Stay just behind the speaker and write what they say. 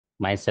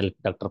Myself,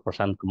 Dr.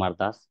 Prashant Kumar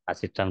Das,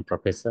 Assistant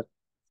Professor,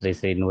 Sri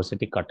Sri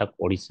University, Cuttack,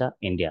 Odisha,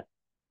 India.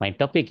 My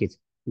topic is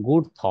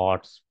Good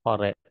Thoughts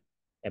for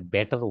a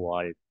Better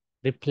World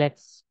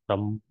Reflects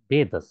from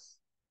Vedas.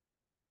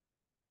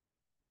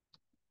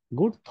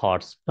 Good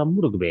Thoughts from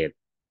Rigveda.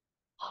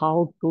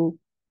 How to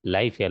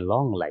live a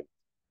long life.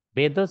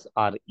 Vedas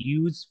are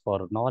used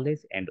for knowledge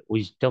and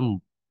wisdom.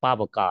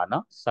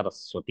 Pavakana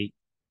Saraswati.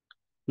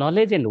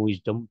 Knowledge and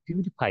wisdom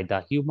purify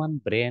the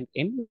human brain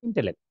and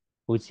intellect,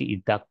 which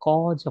is the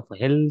cause of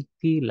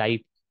healthy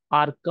life,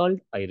 are called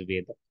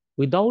Ayurveda.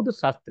 Without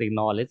Shastric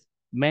knowledge,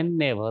 men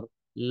never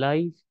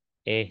live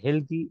a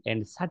healthy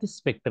and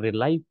satisfactory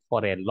life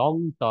for a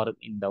long term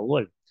in the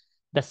world.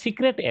 The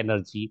secret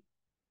energy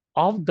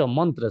of the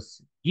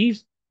mantras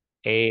gives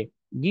a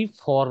gift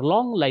for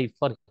long life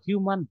for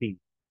human being.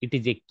 It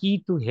is a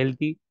key to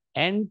healthy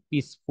and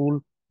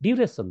peaceful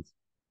durations.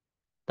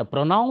 The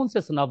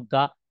pronunciation of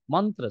the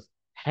mantras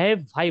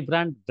have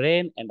vibrant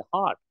brain and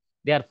heart.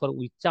 Therefore,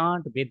 we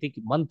chant Vedic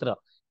mantra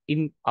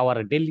in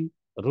our daily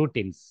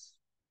routines.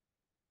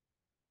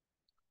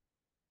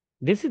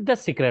 This is the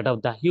secret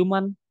of the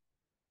human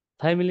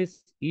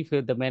families. If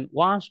the man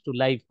wants to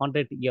live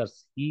 100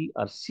 years, he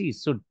or she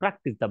should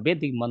practice the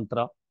Vedic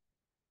mantra,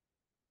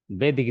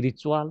 Vedic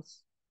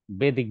rituals,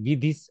 Vedic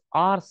vidhis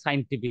are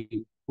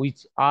scientific,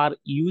 which are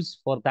used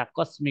for the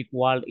cosmic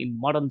world in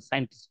modern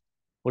scientists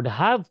would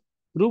have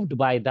proved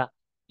by the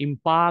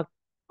impact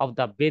of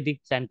the Vedic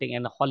chanting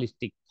and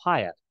holistic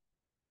fire.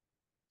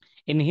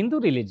 In Hindu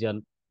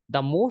religion,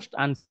 the most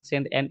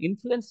ancient and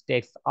influenced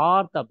texts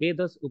are the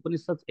Vedas,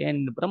 Upanishads,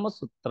 and Brahma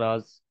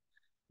Sutras.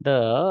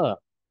 The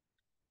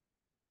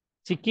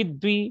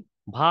Chikidvi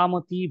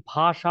Bhamati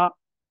Bhasha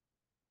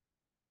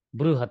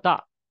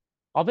Bruhata.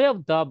 Aware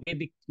of the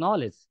Vedic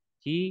knowledge,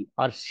 he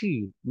or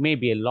she may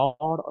be a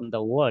lord on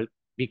the world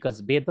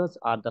because Vedas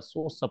are the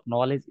source of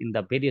knowledge in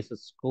the various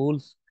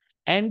schools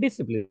and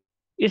disciplines.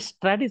 Its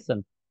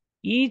tradition,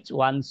 each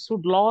one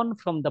should learn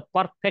from the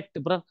perfect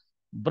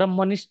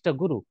Brahmanista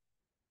Guru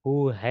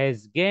who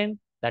has gained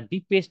the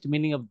deepest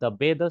meaning of the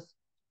Vedas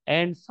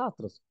and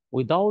Shastras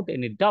without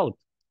any doubt.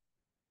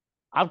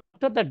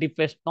 After the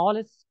deepest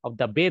knowledge of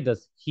the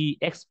Vedas, he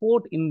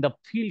expert in the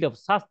field of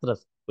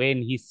Shastras.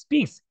 When he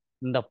speaks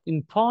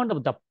in front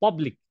of the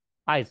public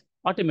eyes,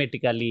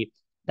 automatically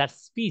that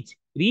speech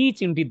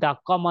reach into the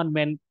common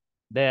man,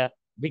 there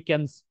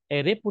becomes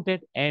a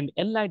reputed and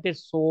enlightened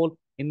soul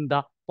in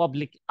the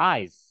public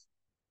eyes.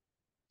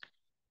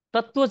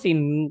 Tattvas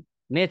in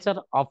nature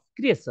of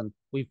creation.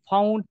 We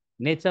found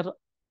nature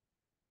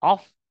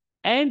of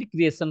and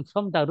creation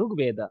from the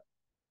Rigveda,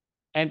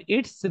 and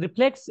it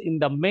reflects in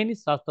the many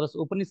Shastras,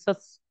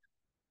 Upanishads,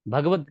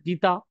 Bhagavad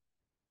Gita,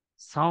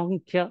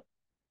 Sankhya,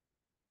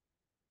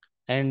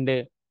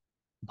 and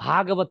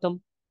Bhagavatam,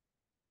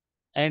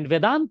 and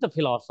Vedanta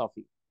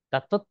philosophy.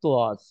 The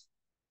Tattvas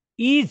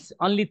is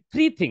only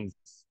three things: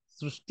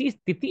 Srushti,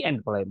 Sthiti,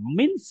 and Pralaya.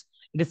 Means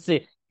it is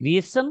a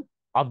creation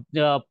of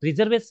the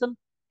preservation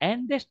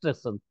and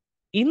destruction.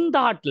 In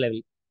that level,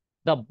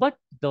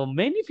 the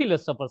many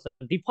philosophers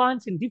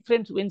defines in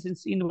different ways in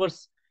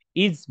universe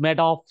is made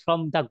of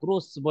from the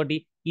gross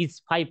body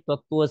is five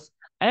tattvas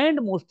and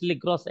mostly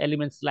gross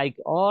elements like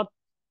earth,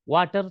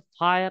 water,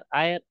 fire,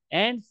 air,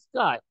 and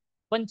sky.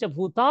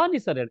 Panchabhutani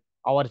Sarar,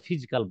 our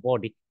physical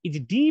body, is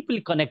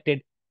deeply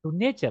connected to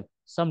nature.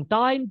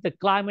 Sometimes the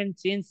climate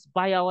change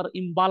by our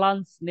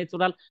imbalance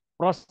natural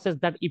process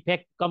that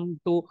effect come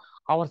to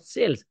our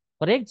cells.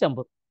 For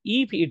example,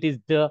 if it is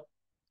a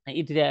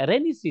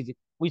rainy season,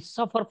 we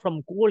suffer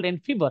from cold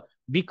and fever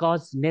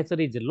because nature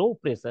is low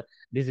pressure.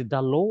 This is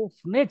the law of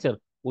nature.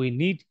 We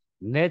need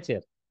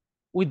nature.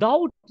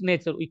 Without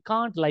nature, we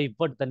can't live,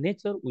 but the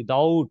nature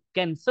without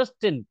can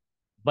sustain,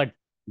 but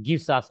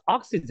gives us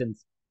oxygen,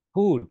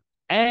 food,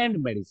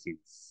 and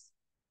medicines.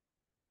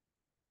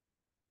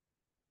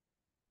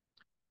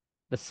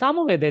 The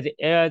Samaveda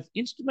is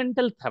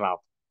instrumental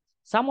therapy.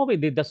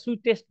 Samaveda is the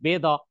sweetest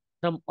Veda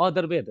from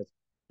other Vedas.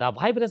 The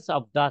vibrance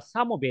of the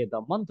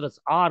Samaveda mantras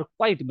are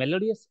quite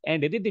melodious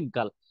and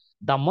rhythmical.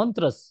 The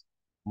mantras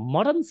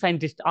modern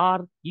scientists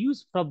are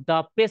used from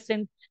the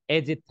patient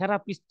as a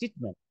therapist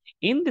treatment.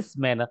 In this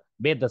manner,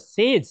 Veda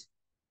says,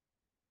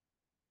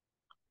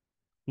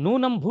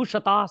 Nunam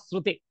bhushata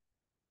srute.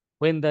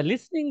 When the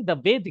listening the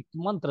Vedic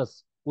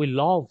mantras, we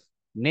love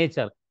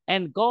nature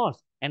and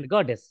gods and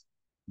goddess.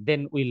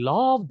 Then we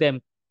love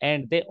them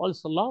and they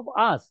also love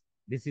us.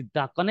 This is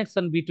the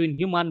connection between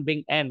human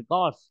being and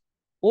gods.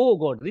 Oh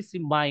God,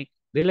 receive my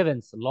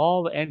relevance,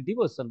 love and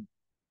devotion.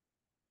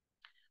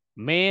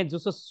 May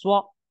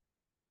Jusaswa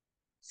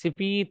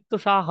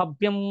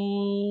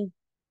Sipitushahabhyam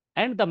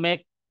and the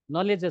make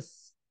knowledge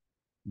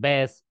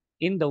base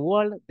in the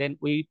world, then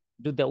we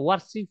do the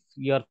worship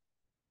your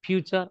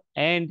future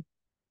and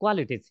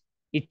qualities.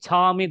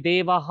 Ichhami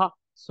devaha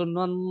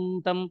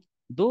sunantam.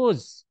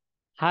 Those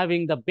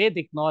having the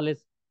Vedic knowledge,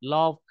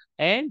 love,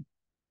 and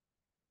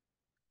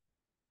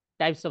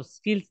types of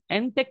skills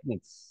and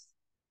techniques.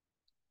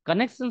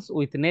 Connections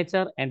with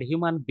nature and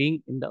human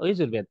being in the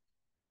Yajurveda.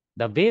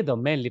 The Veda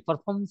mainly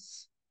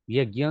performs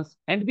yajnas,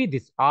 and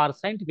Vedis are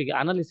scientific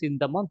analysis in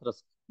the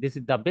mantras. This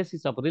is the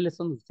basis of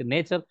relations with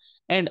nature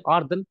and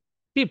earthen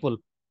people.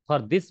 For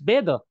this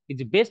Veda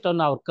is based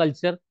on our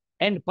culture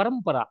and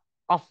parampara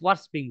of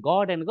worshipping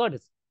God and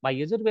goddess. By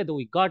Yajurveda,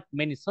 we got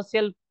many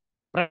social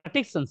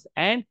protections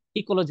and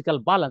ecological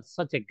balance.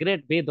 Such a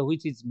great Veda,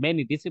 which is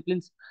many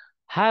disciplines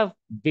have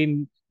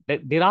been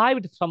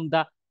derived from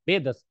the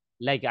Vedas,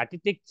 like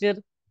architecture,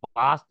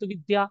 Vastu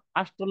Vidya,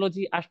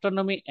 astrology,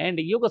 astronomy, and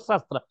Yoga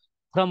Shastra.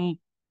 From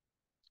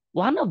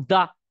one of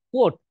the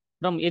quote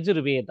from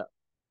Yajurveda,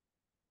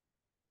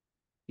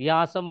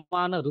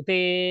 यासमान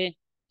ऋते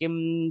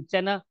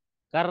किंचन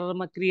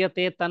कर्म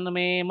क्रियते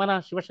तन्मे मन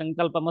Shiv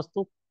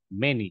संकल्पमस्तु.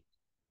 Many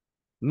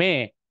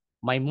may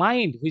my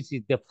mind, which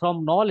is the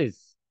from knowledge,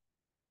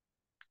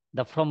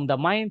 the from the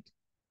mind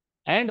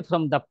and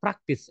from the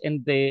practice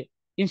and the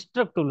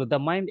instructive the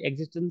mind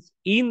existence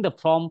in the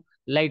from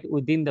light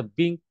within the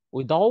being,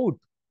 without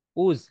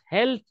whose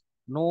health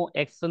no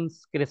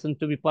actions creation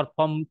to be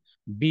performed,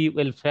 be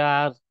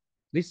welfare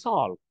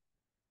resolved.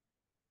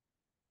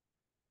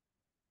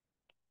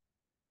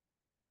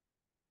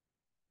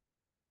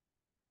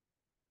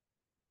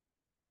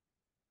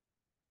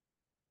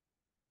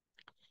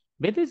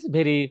 Veda is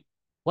very,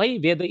 why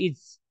Veda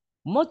is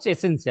much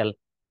essential.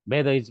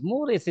 Veda is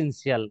more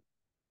essential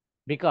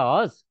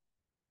because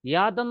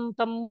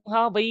yadantam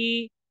ha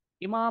vai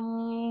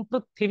imam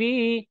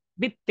prithvi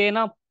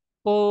vittena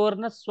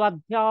purna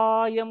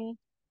swadhyayam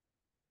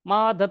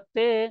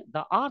madhatte.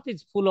 The earth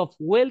is full of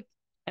wealth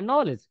and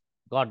knowledge.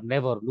 God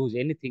never lose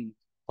anything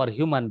for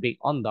human being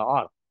on the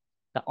earth.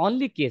 The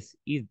only case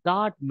is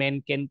that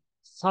man can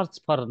search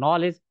for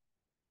knowledge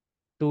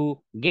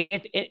to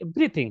get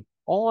everything.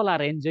 All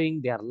are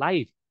enjoying their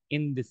life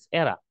in this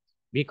era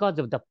because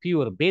of the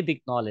pure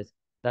Vedic knowledge,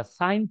 the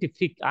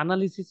scientific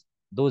analysis.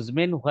 Those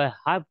men who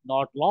have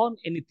not learned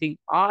anything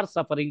are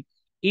suffering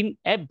in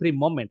every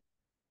moment.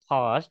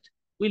 First,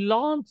 we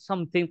learn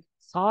something,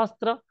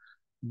 Shastra,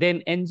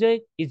 then enjoy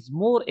is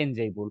more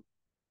enjoyable.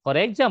 For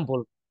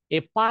example,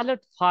 a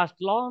pilot first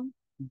learn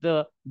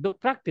the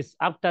practice.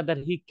 After that,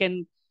 he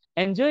can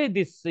enjoy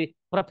this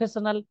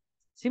professional.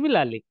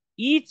 Similarly,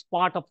 each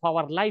part of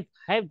our life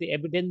have the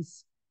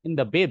evidence in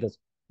the Vedas.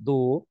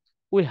 Though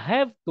we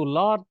have to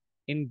learn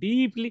in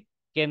deeply,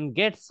 can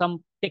get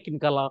some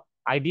technical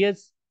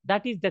ideas.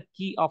 That is the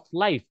key of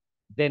life.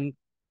 Then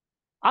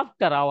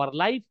after our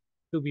life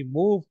to be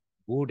moved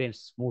good and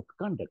smooth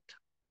conduct.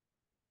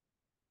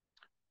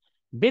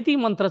 Vedic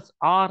mantras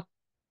are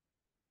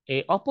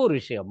a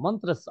Aporishya.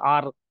 Mantras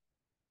are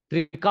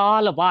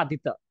Trikala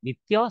Vadita,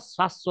 Nitya,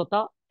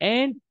 Saswata,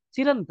 and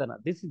Chirantana.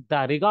 This is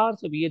the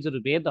regards of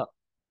Yajurveda.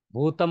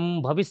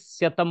 Bhutam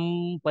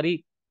Bhavishyatam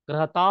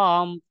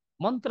Parikrahatam.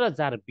 Mantras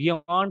are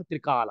beyond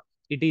Trikala.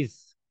 It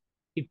is,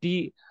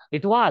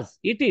 it was,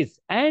 it is,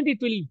 and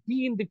it will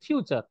be in the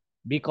future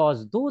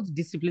because those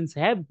disciplines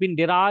have been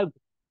derived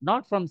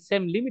not from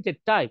same limited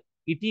type.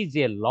 It is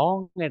a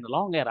long and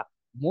long era.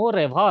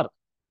 Moreover,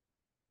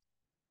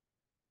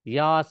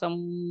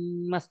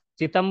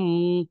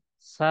 Yasammaschitam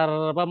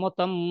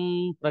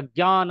sarvamutam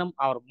prajnanam.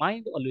 Our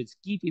mind always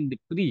keep in the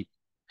free.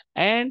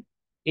 And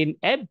in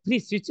every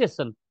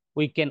situation,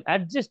 we can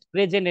adjust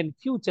present and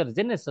future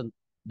generation.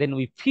 Then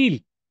we feel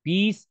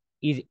peace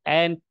is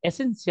an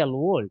essential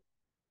word.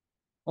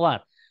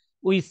 What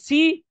we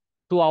see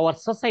to our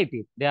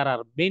society, there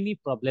are many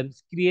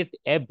problems created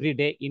every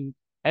day in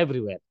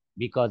everywhere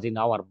because in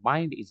our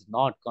mind is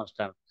not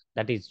constant.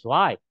 That is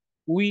why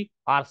we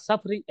are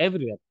suffering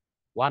everywhere.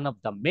 One of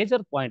the major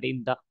point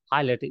in the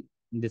highlighting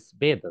in this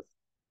Vedas,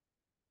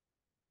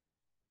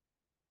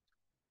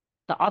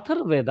 the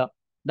author Veda,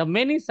 the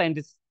many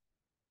sciences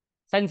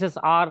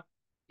are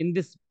in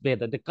this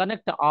Veda. The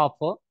connector of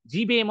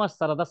Jibema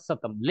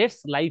Saradasatam,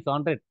 let's life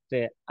 100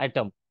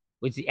 atom,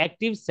 which is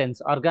active sense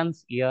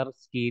organs, ear,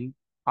 skin,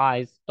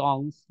 eyes,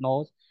 tongues,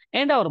 nose,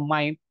 and our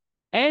mind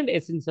and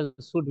essential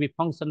should be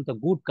function to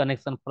good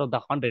connection for the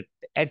 100th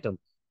atom.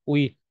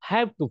 We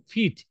have to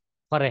feed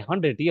for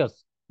 100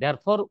 years.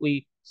 Therefore,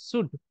 we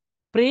should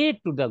pray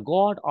to the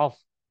God of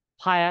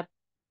fire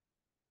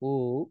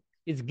who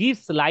is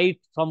gives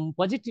light from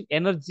positive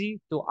energy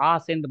to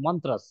us and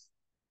mantras.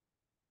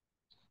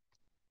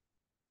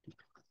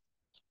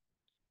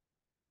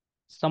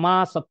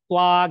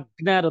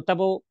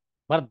 समासत्वाग्नऋतवो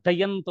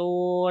वर्धयन्तो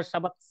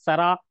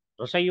शवत्सरा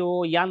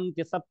ऋषयो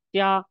यान्ति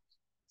सत्या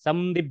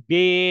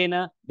संदिव्येन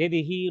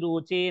दिदिहि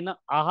रोचेन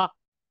आह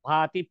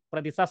भाति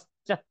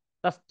प्रदिशश्च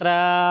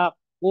तस्त्र.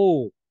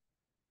 Oh,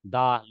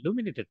 the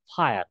illuminated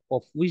fire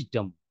of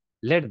wisdom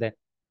led the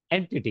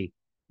entity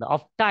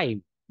of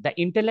time, the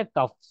intellect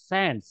of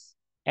science,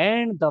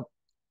 and the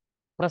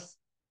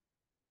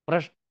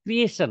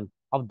frustration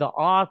of the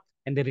earth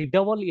and the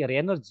redouble your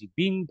energy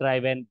being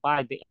driven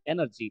by the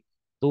energy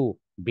to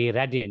be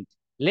radiant.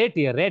 Let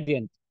your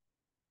radiant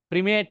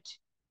permeate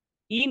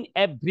in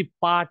every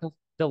part of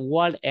the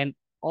world and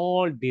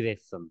all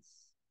directions.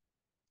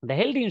 The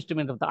healthy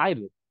instrument of the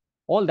Ayurveda,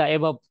 all the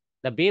above,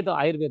 the Veda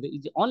Ayurveda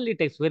is only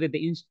text where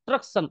the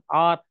instruction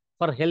are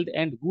for health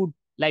and good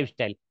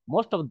lifestyle.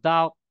 Most of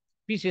the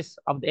pieces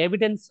of the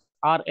evidence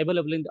are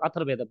available in the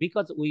Atharvaveda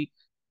because we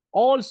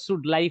all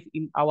should live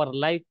in our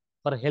life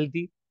for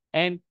healthy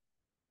and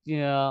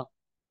uh,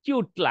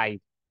 cute life.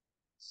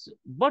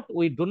 But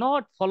we do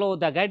not follow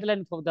the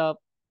guidelines for the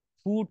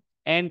food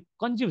and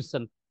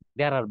consumption.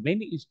 There are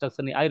many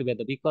instructions in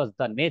Ayurveda because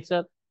the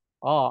nature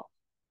uh,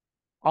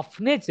 of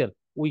nature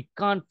we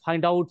can't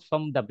find out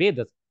from the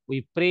Vedas.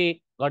 We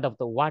pray God of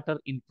the water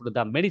into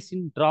the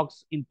medicine,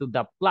 drugs into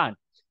the plant.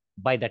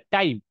 By the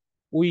time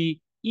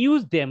we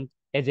use them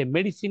as a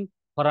medicine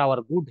for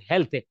our good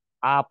health,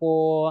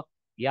 apo,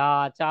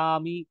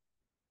 yachami,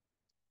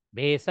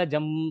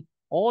 Bhesajam,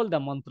 all the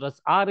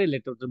mantras are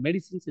related to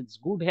medicines. It's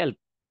good health.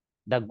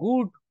 The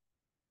good,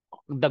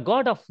 the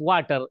god of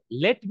water,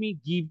 let me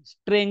give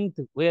strength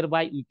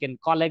whereby we can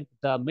collect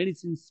the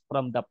medicines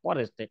from the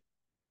forest.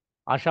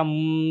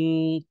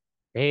 Asham,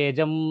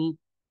 Bhejam,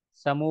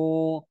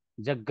 Samo,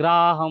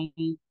 Jagraham,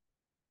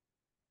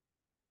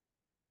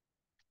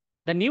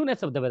 the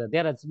newness of the Veda.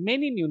 There are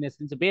many newness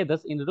in the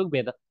Vedas, in Rig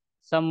Veda.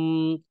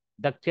 Some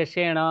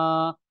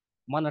Dakshashena,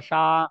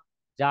 Manasha,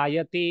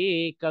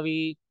 Jayate,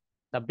 Kavi.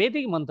 The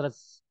Vedic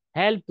mantras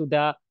help to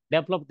the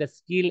develop the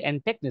skill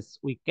and techniques.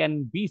 We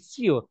can be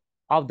sure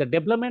of the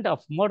development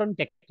of modern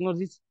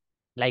technologies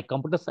like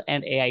computers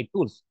and AI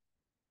tools.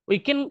 We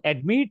can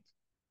admit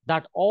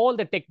that all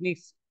the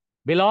techniques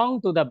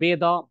belong to the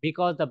Veda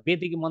because the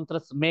Vedic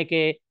mantras make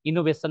a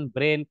innovation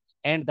brain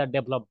and the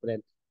developed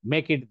brain,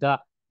 make it the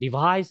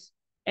device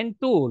and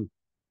tool.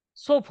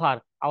 So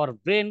far, our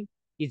brain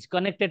is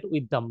connected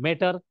with the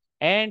matter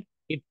and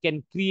it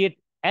can create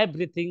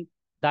everything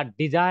that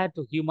desire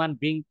to human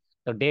being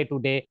the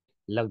day-to-day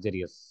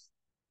luxurious.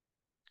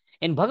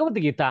 In Bhagavad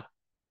Gita,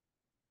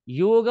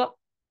 yoga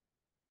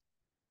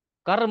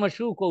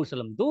Karmashu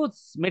Kaushalam.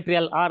 Those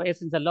material are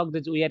essential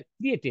language we are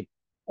created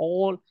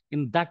all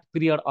in that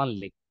period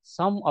only.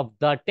 Some of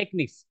the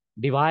techniques,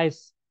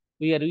 device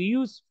we are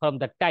used from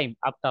the time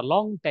after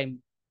long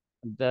time,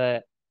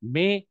 the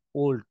may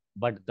old,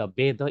 but the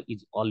Veda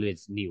is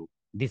always new.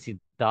 This is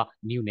the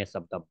newness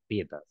of the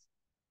Vedas.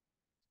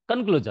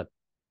 Conclusion.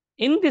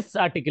 In this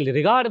article,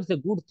 regards the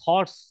good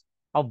thoughts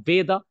of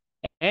Veda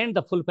and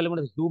the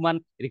fulfillment of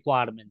human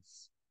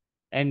requirements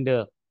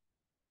and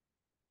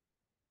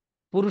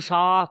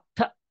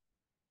Purushartha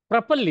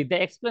properly,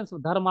 the explains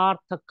of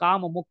dharmartha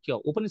kama mukhya.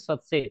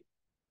 Upanishad say,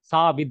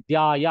 sa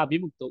vidya ya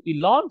vimukto. We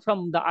learn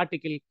from the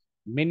article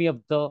many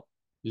of the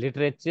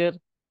literature,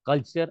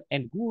 culture,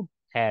 and good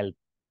health.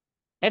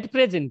 At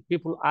present,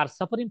 people are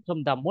suffering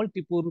from the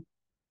multiple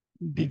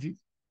disease.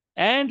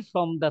 And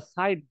from the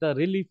side, the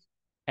relief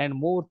and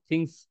more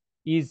things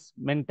is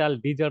mental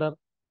disorder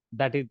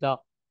that is the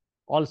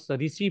also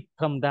received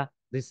from the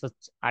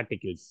research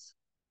articles.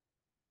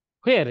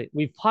 Where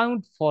we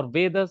found for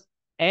Vedas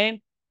and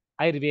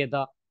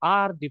Ayurveda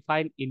are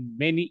defined in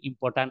many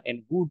important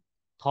and good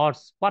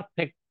thoughts,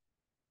 perfect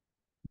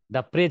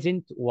the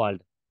present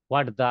world.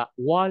 What the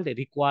world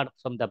required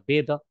from the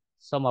Veda,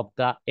 some of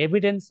the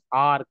evidence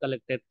are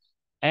collected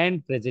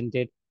and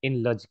presented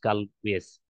in logical ways.